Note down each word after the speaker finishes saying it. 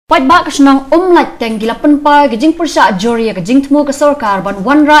paidbah ke shnong Umlaitteng gila penpai ke jing Pyrshah jori ke jing thmu ke sorkar ban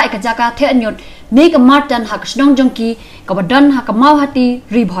wanra ke jaka the anyot me ke marten ha ke shnong jongki ke badan ha ke mau hati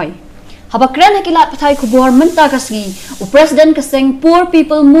ribhoi haba kren hakilat pathai khubor menta kasngi u president ke seng poor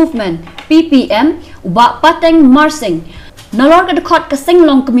people movement PPM uba pateng marsing nalor ke dekat ke seng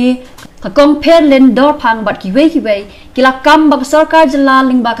long kemi ka kong per len dor phang bat kiwe kila kam ba sorkar jala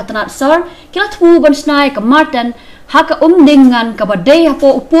ling ba katanat sor kila thmu ban snai ke marten haka dengan ka badai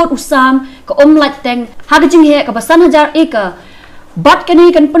hapo uput usam ka Umlaitteng haka jinghe ka basan hajar eka bat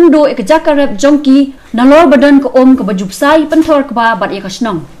kani kan pendo eka jakarep jongki nalor badan ka ka bajupsai penthor ka ba bat eka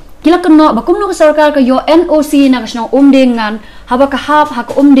shnong kila keno bakumno ka sarkar ka yo NOC na ka shnong dengan haba ka hap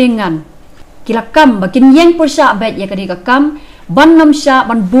haka dengan kila kam bakin yeng Pyrshah bet ya kadi ka kam ban namsha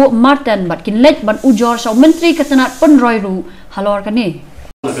ban bu marten bat kin lek ban ujor saw menteri katanat penroiru halor kani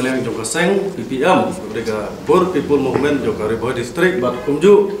Kalian juga seng PPM mereka Poor People Movement juga Riboh District bat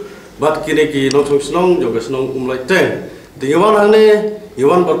kumju bat kini ki nong shnong juga shnong Umlaitteng tinggiwan ane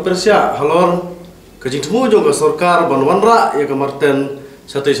iwan bat Pyrshah halor kejing thmu juga sorkar ban wanra ya ke marten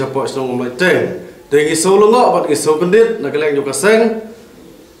sate sapok shnong Umlaitteng tinggi solongo bat ngisau kendit na kalian juga seng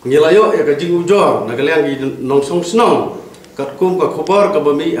ngilayo ya kejing ujor na kalian ki nong shnong kat kum ka khubar ka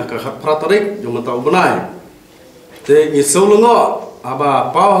bami ka hat pratarik jo mentau benai tinggi solongo aba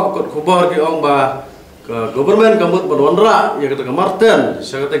pau kot khubar ki ong ba ke government kamut badwanra ya kata marten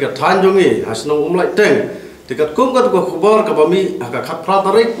sakata ke thanjongi hasnong Umlaitteng tikat kum kat ko khubar ka bami aka khat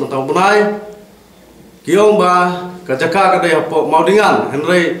pratarik mentau benai ki ong ba ka jaka ka dei hapo maudingan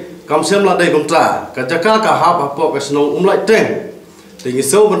henry kamsem la dei gumta ka jaka ka hap hapo ka snong Umlaitteng tingi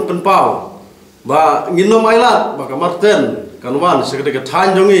so ban penpau ba nginom ailat ba ka marten kanwan sakata ke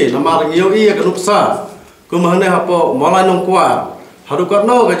thanjongi namar ngiyo i ka nuksa kumahne hapo malai nong kwa harukat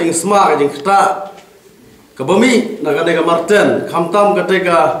no kajing sma kajing kita kabami nagade ka marten khamtam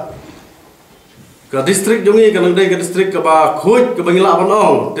kateka ka district jungi kanang dei ka district ka ba khuj ka bangila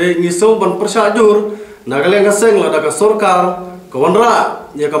banong te ngiso ban Pyrshah jur nagale ka seng lada ka sorkar ka wanra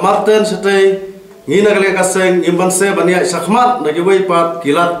ya ka marten sete ngi nagale ka seng imban se bania sakhmat nagi wei pat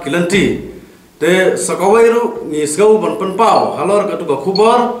kilat kilanti te sakawairu ngi sgau ban penpau halor ka tu ka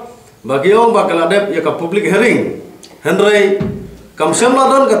khubar bagi ong ba kaladep ya ka public hearing henry kamsem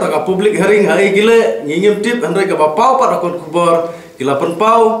ladon kata ka public hearing hai gile ngingim tip henry ka bapau pada kon kubor kila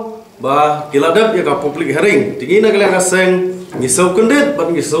penpau ba kila dep ya ka public hearing tingina kala ka seng ngisau kendit ban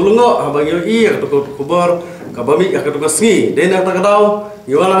ngisau lungo habang yo i ka kubor ka bami ka tu sngi den ta kadau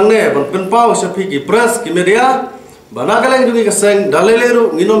yualang ne ban penpau sapi ki press ki media bana kala jungi ka seng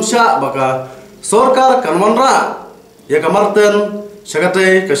daleleru nginom sya baka sorkar kanwanra ya ka marten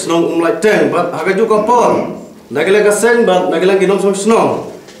sakate ka shnong Umlaitteng bat haga ju kompon nagila ka seng ban nagila ginom shnong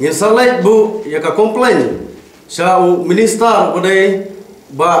ngin salai bu ya ka komplain sa u minister badai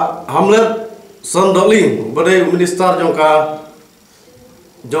ba hamlet sondoling badai minister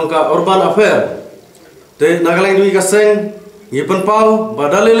jongka urban affair te nagila ngi ka seng ngi penpau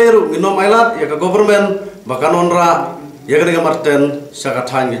badaleleru nginom ailat ya ka government bakanonra ya ka marten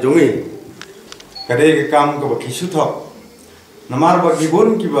sakathan gi jongi kade ka kam ko kisuthok namar bagi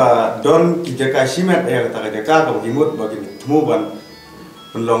bun kiba don ki jaka simet ya kata jaka ka gimut bagi thmu ban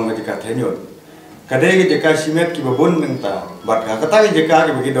penlong jaka thenyot kade ki jaka simet kiba bun nengta bat ka kata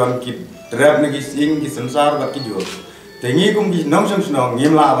jaka ki bagi don ki drab ngi sing ki sansar bat ki jo tengi kum ki nom shnong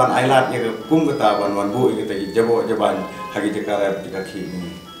ngimla ban ailat ya kum kata ban wan bu ki tagi jabo jaban hagi jaka rap jaka khi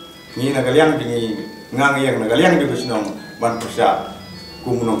ni na kalian dingi ngang yang na kalian di shnong ban Pyrshah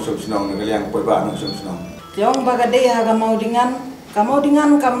kum nom shnong na kalian paidbah nom shnong Yang bagadei haga mau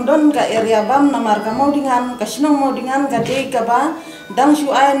dengan kamdon ka area bam namar ka mau dengan ka shnong mau dengan gadei ka ba dang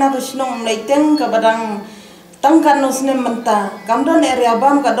shu ai na ka shnong Umlaitteng ka badang tangkan no sne menta kamdon area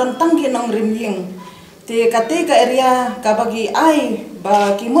bam ka don tangki nong rimying te kate ka area ka bagi ai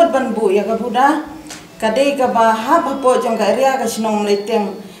ba kimot ban bu ya ka buda kadei ka ba hab hapo jong ka area ka shnong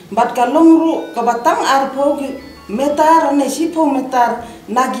Umlaitteng bat ka longru ka batang arpo metar ne sipo metar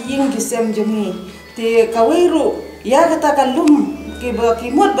nagiying gisem jongi te kawiru ya kata kalum ki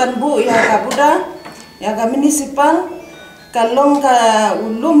kimut banbu ya ka buda ya ka municipal kalong ka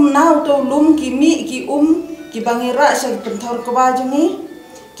ulum nau to ulum kimi ki ki bangira sa penthor ko bajungi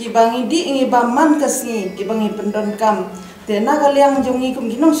ki bangi di ngi baman kasni ki bangi pendon kam te na kaliang jongi kum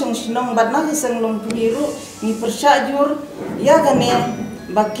ginong shnong bat na keseng long piru ni Pyrshah jur ya kane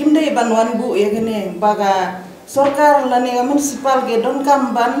bakim dei banwan bu ya kane baga sorkar lani municipal ke don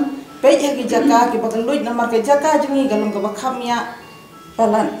kam ban peja ki jaka ki bakaluj namar ke jaka jungi galong ka bakham ya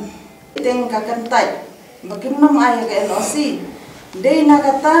palan teng ka kantai bakim nam aya ka NOC dei na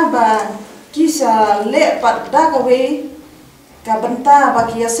kata ba kisa le pat da ka we kabenta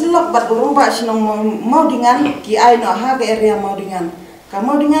bagi ya selok bat urung ba shnong mau dengan ki ai no ha ke area mau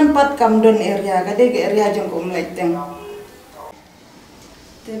dengan pat kamdon area gade ke area jong ko Umlaitteng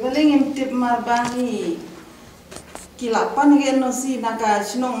te baling imtip marbani kilapan ge no si naka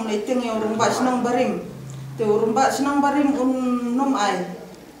shnong Umlaitteng ya urung ba shnong barim te urung ba shnong barim num ai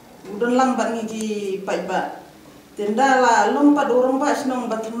udon lang bat ngi ki paidbah tenda la lompat urung ba shnong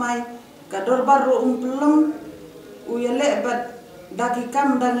batmai kador baru pelem uyele bat daki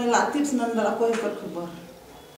kam dangi latip senan dala koy pat khubor